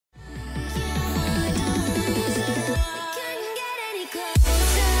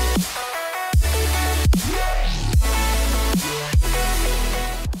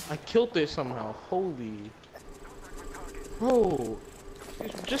killed it somehow. Holy. Bro.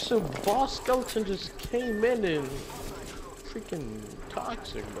 Just a boss skeleton just came in and freaking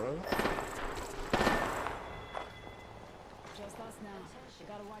toxic, bro. Just us now. You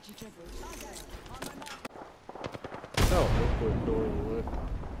gotta watch each other. Oh, awkward door wood.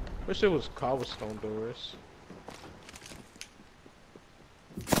 Wish it was cobblestone doors.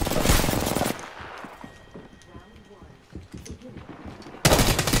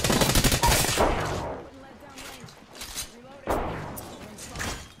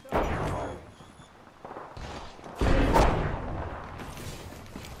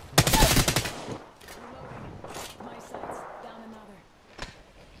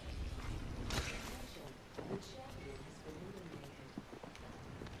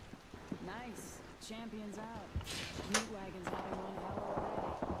 Nice. Champions out. Meat wagon's having one hell of a day.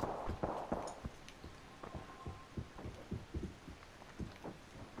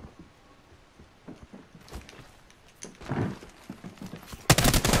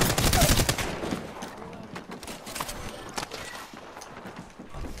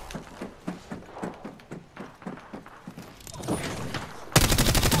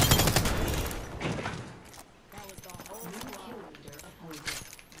 That was the whole squad.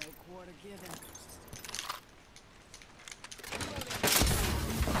 No quarter given.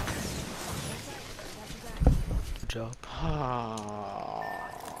 Good job.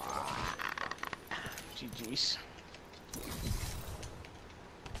 GG's.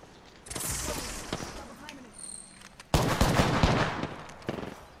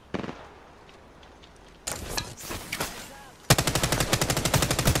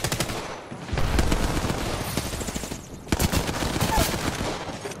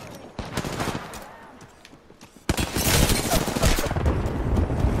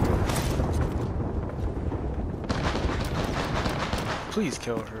 Please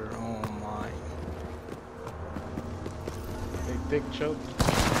kill her. Oh my. Big dick choke.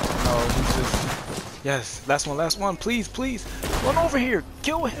 No, he's just. Yes, last one. Please, please. Run over here.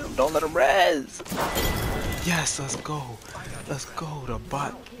 Kill him. Don't let him res. Yes, let's go. Let's go. The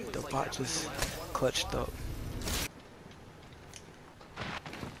bot just clutched up.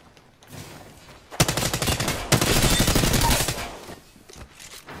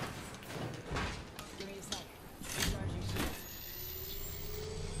 Give me a sec. Recharging shield.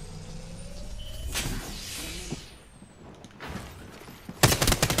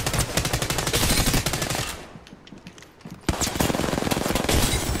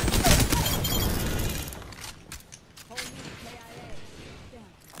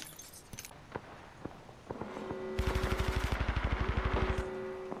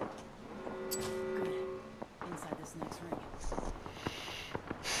 Inside this next ring.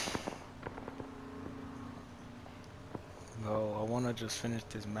 No, I want to just finish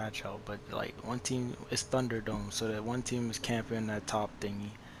this match out, but like one team is Thunderdome, so that one team is camping that top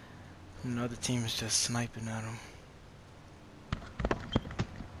thingy, and another team is just sniping at them.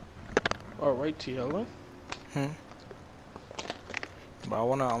 Alright, TLM. But I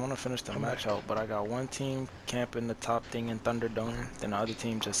wanna finish the match out, but I got one team camping the top thing in Thunderdome, then the other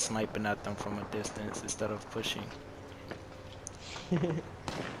team just sniping at them from a distance instead of pushing.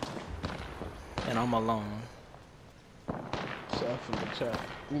 And I'm alone. South in the chat.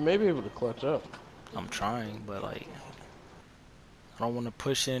 We may be able to clutch up. I'm trying, but like I don't want to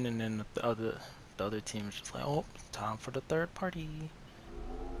push in, and then the other team is just like, oh, time for the third party.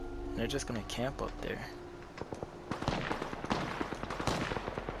 And they're just gonna camp up there.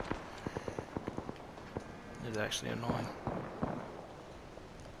 It's actually annoying.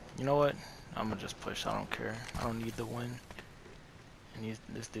 You know what? I'm gonna just push. I don't care. I don't need the win. And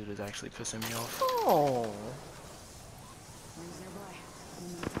this dude is actually pissing me off. Oh. Rings nearby.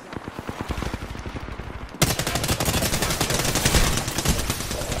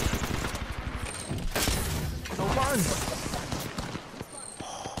 Come on.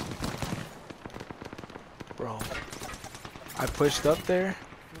 Bro, I pushed up there,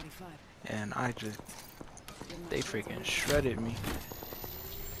 45. and they freaking shredded me.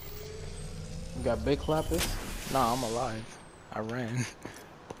 You got big clappers? Nah, I'm alive. I ran.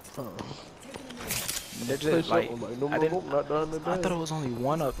 Oh. They're just like, nope, not done today. I thought it was only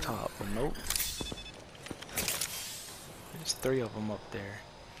one up top, but nope. There's 3 of them up there.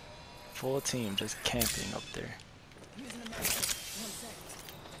 Full team just camping up there.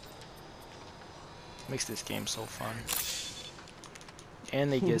 Makes this game so fun.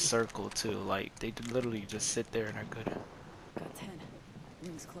 And they get circled too, like they literally just sit there and are good. Got 10.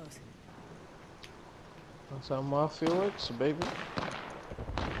 Rings close. That's how Mafia works, baby.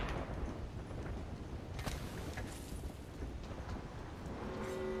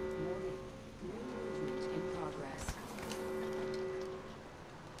 Another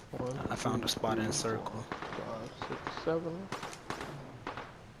I found a spot in circle. 5, 6, 7.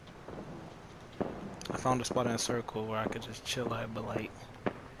 I found a spot in a circle where I could just chill at, but like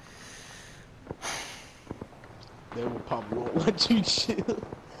They will probably won't let you chill.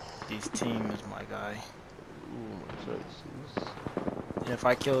 this team is my guy. Ooh, my choices. And if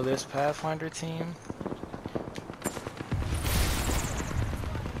I kill this Pathfinder team,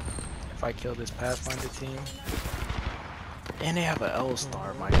 and they have an L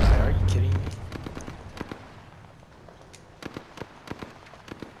star, my guy. Are you kidding me?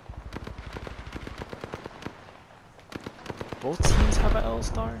 Both teams have an L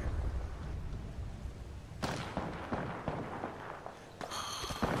star?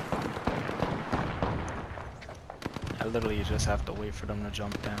 I literally just have to wait for them to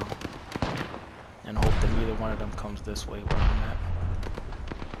jump down and hope that neither one of them comes this way where I'm at.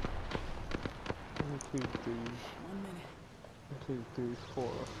 1, 2, 3. 1 minute. 1, 2, 3, 4,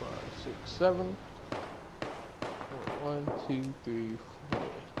 5, 6, 7. 1, 2, 3, 4.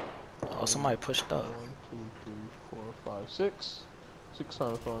 Oh, somebody pushed up. 1, 2, 3, 4, 5, 6. 6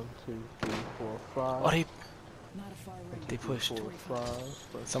 times 1, 2, 3, 4, 5. Oh, Not a far range. they pushed. 4, 5.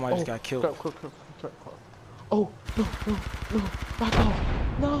 Somebody just got killed. Crap. Oh, no, back off.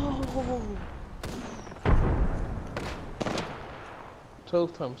 No.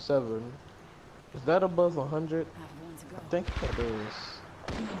 12 times 7. Is that above 100? Half one to go. I think that is.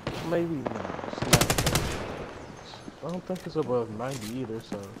 Maybe not. I don't think it's above 90 either,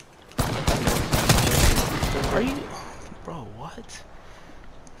 so. Are you? Bro, what?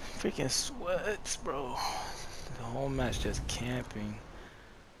 Freaking sweats, bro. The whole match just camping.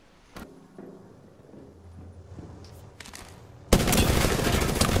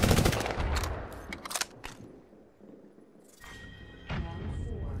 Round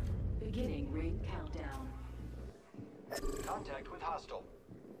 4. Beginning ring countdown. Contact with hostile.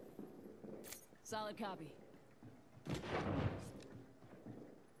 Solid copy.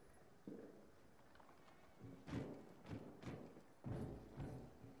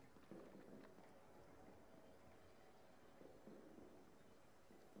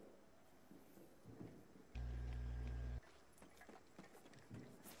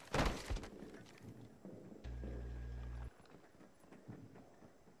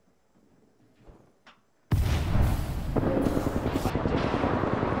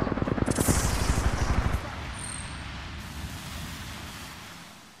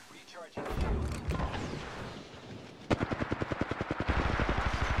 Recharging shield.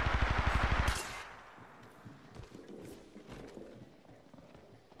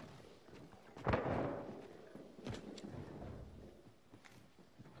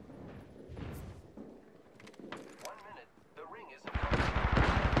 The ring is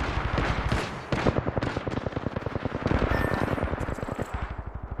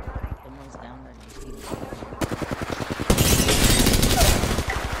Someone's down there.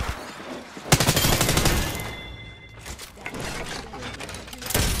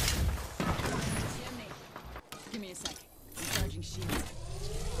 Jimmy. Give me a sec. I'm charging shield.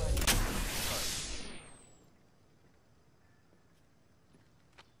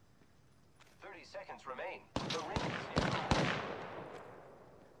 30 seconds remain. The ring is near.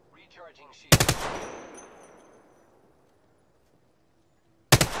 Recharging shield.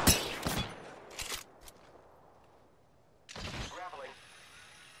 Grappling.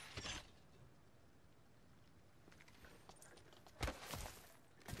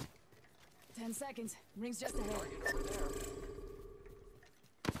 10 seconds. Ring's just ahead. Target over there.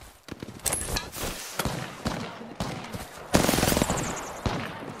 Drop in the can.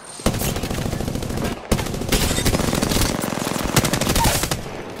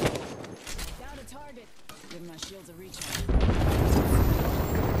 Down to target. Give my shields a recharge.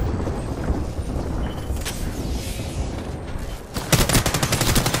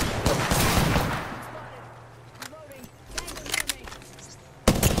 Reloading. Tango near me. Give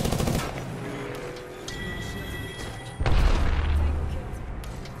my shields a recharge. Tango killed.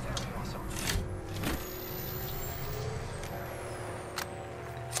 Very awesome.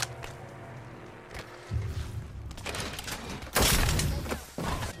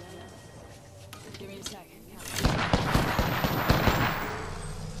 Give me a second.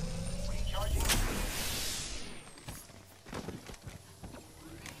 Recharging.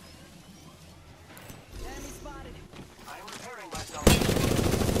 Enemy spotted. I'm repairing myself.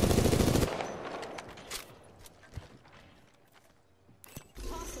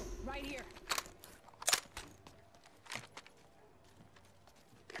 Hostile. Right here.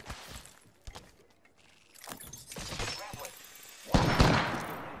 Grappling.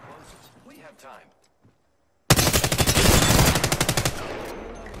 We have time.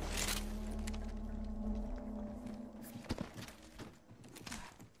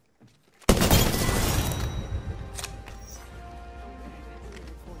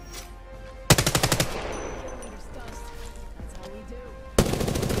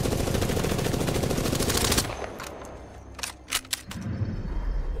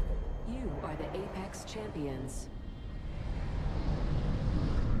 champions.